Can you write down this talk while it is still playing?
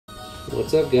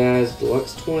What's up, guys?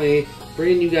 Deluxe 20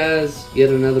 bringing you guys yet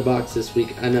another box this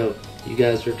week. I know you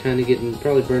guys are kind of getting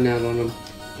probably burned out on them,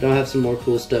 but I'll have some more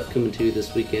cool stuff coming to you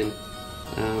this weekend.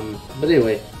 But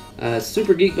anyway,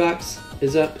 Super Geek box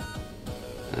is up.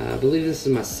 I believe this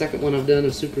is my second one I've done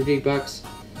of Super Geek box.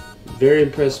 Very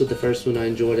impressed with the first one. I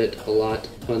enjoyed it a lot.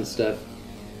 Fun stuff.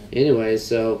 Anyway,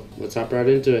 so let's hop right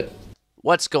into it.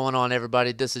 What's going on,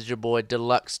 everybody? This is your boy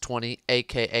Deluxe 20,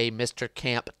 aka Mr.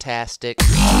 Camp-tastic.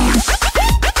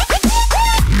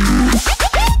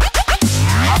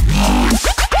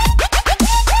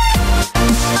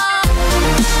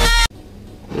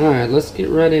 Alright, let's get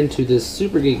right into this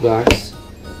Super Geek box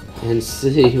and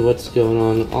see what's going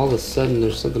on. All of a sudden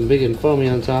there's something big and foamy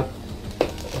on top.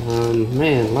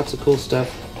 Man, lots of cool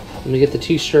stuff. Let me get the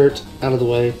t-shirt out of the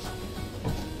way.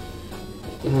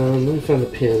 Let me find the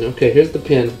pin. Okay, here's the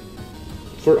pin.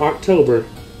 For October,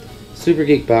 Super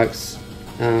Geek box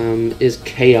is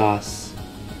Chaos.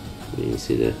 You can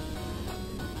see the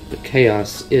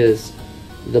Chaos is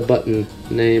the button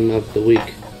name of the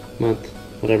week, month,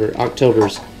 whatever,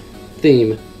 October's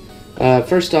theme.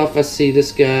 First off, I see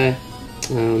this guy,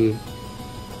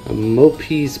 a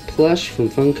Mope's plush from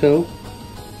Funko,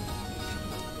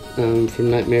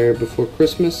 from Nightmare Before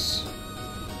Christmas.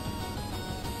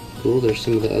 Cool, there's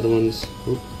some of the other ones.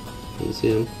 Oop, you can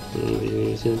see them. I don't know if you can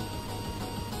even see them.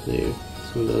 There,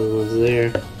 some of the other ones there.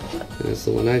 And that's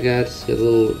the one I got. It's got a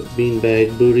little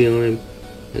beanbag booty on him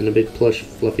and a big plush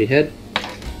fluffy head.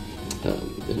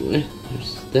 Anyway,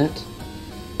 there's that.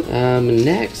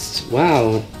 Next,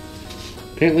 wow.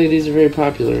 Apparently these are very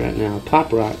popular right now.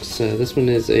 Pop Rocks. This one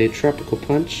is a Tropical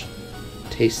Punch.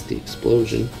 Taste the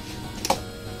explosion.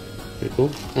 Very cool.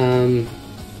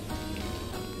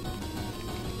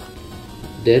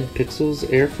 Dead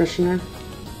Pixels air freshener.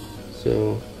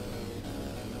 So,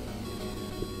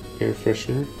 air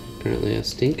freshener. Apparently a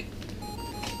stink.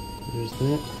 There's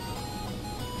that.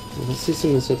 Well, let's see some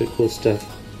of this other cool stuff.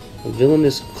 A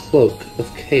Villainous Cloak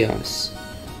of Chaos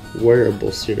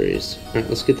wearable series. Alright,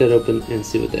 let's get that open and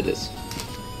see what that is.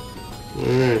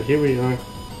 Alright, here we are.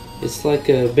 It's like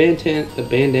a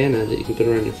bandana that you can put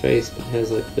around your face, but it has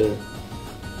like the,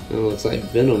 oh, it's like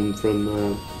Venom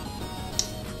from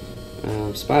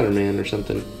Spider-Man or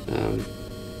something.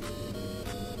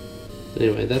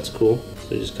 Anyway, that's cool.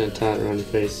 So you just kind of tie it around your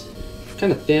face.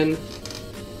 Kind of thin.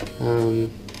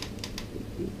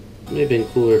 Maybe been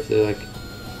cooler if they like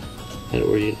had it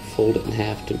where you fold it in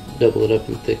half to double it up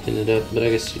and thicken it up, but I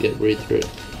guess you get to breathe through it.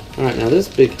 Alright, now this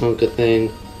big hunk of thing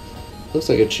looks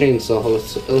like a chainsaw.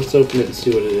 Let's open it and see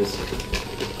what it is.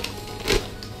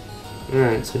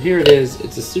 Alright, so here it is.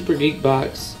 It's a Super Geek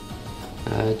box.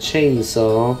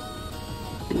 Chainsaw.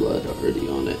 Blood already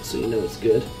on it, so you know it's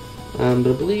good. But I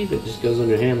believe it just goes on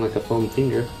your hand like a foam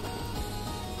finger.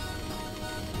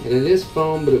 And it is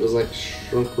foam, but it was like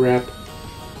shrunk wrap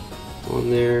on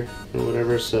there or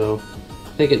whatever, so I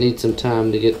think it needs some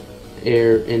time to get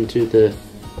air into the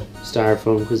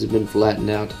styrofoam because it's been flattened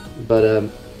out.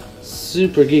 But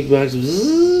Super Geek box.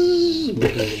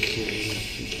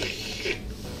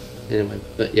 Anyway,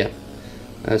 but yeah,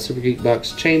 Super Geek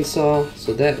box chainsaw.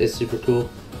 So that is super cool.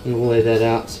 I'm gonna lay that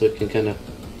out so it can kind of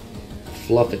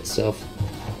fluff itself.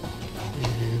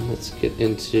 And let's get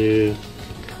into.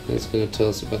 That's gonna tell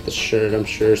us about the shirt, I'm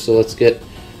sure. So let's get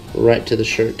right to the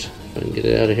shirt. If I can get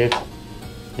it out of here.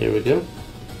 There we go.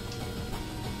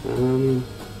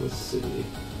 Let's see.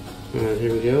 Alright,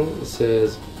 here we go. It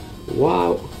says,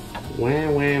 wow,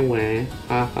 wah, wah, wah,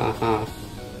 ha, ha, ha,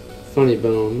 funny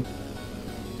bone,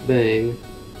 bang.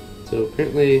 So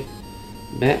apparently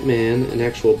Batman, an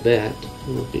actual bat, I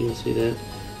don't know if you can see that,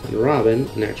 and Robin,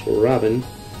 an actual Robin,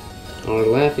 are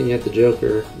laughing at the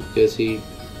Joker because he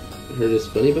hurt his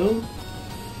funny bone,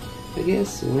 I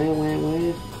guess. Wah, wah,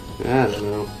 wah. I don't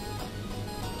know.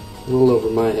 A little over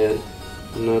my head.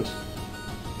 I'm not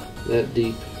that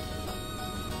deep.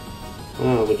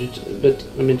 Wow, but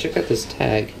I mean, check out this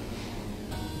tag.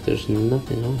 There's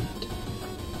nothing on it.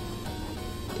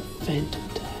 The Phantom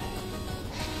tag.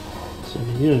 So I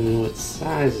mean, you don't even know what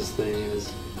size this thing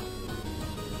is.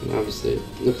 And obviously, it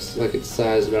looks like it's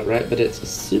sized about right, but it's a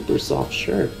super soft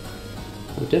shirt.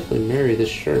 I'll definitely marry this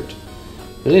shirt.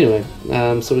 But anyway,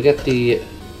 so we got the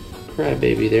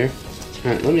Crybaby there.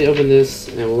 Alright, let me open this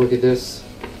and we'll look at this.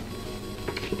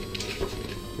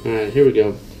 Alright, here we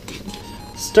go.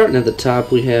 Starting at the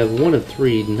top, we have one of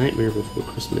 3 Nightmare Before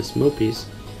Christmas Mope's.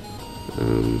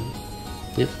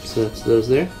 Yep, so that's those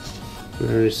there. We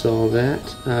already saw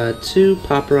that. 2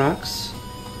 Pop Rocks.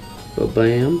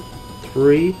 Ba-bam.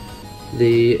 3,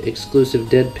 the exclusive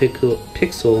Dead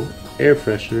Pixel air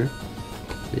freshener.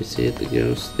 You see it, the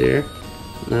ghost there.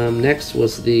 Next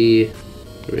was the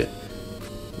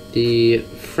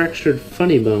Fractured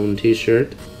Funny Bone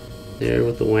t-shirt. There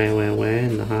with the wah wah wah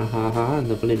and the ha ha ha and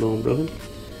the funny bone broken.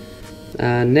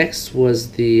 Next was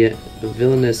the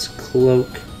Villainous Cloak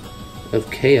of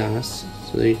Chaos.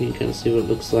 So there you can kind of see what it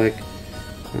looks like.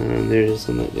 There's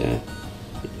some of that guy.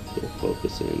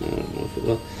 Focus in, I don't know if it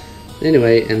will.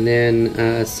 Anyway, and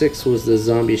then 6 was the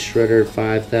Zombie Shredder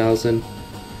 5000.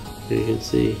 So you can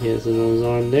see he has it on his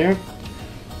arm there.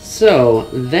 So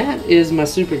that is my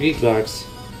Super Geek Box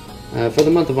for the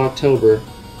month of October.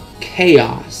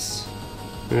 Chaos.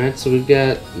 Alright, so we've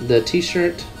got the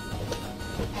t-shirt,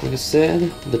 like I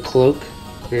said, the cloak,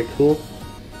 very cool.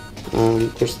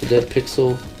 Of course the dead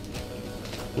pixel.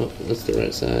 Oh, that's the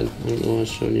right side. I don't know why I was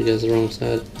showing you guys the wrong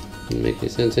side. Didn't make any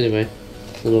sense anyway.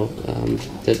 Little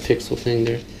dead pixel thing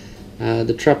there.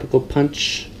 The Tropical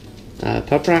Punch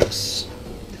Pop Rocks,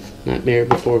 Nightmare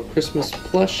Before Christmas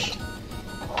plush,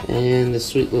 and the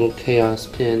sweet little Chaos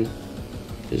pin,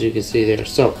 as you can see there.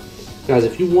 So, guys,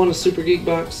 if you want a Super Geek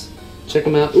Box, check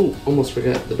them out. Ooh, almost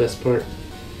forgot the best part.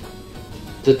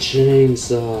 The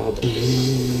chainsaw.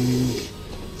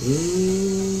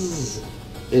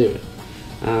 Anyway,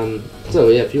 so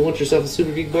yeah, if you want yourself a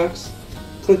Super Geek Box,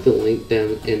 click the link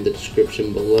down in the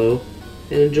description below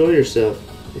and enjoy yourself.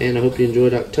 And I hope you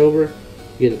enjoyed October.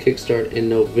 We're getting Kickstart in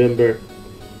November.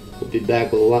 We'll be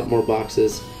back with a lot more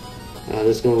boxes.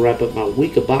 This is going to wrap up my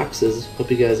week of boxes.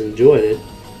 Hope you guys enjoyed it.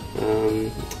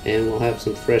 And we'll have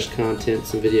some fresh content,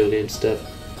 some video game stuff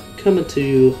coming to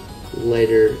you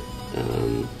later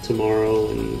tomorrow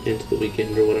and into the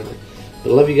weekend or whatever.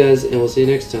 But I love you guys, and we'll see you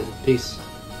next time. Peace.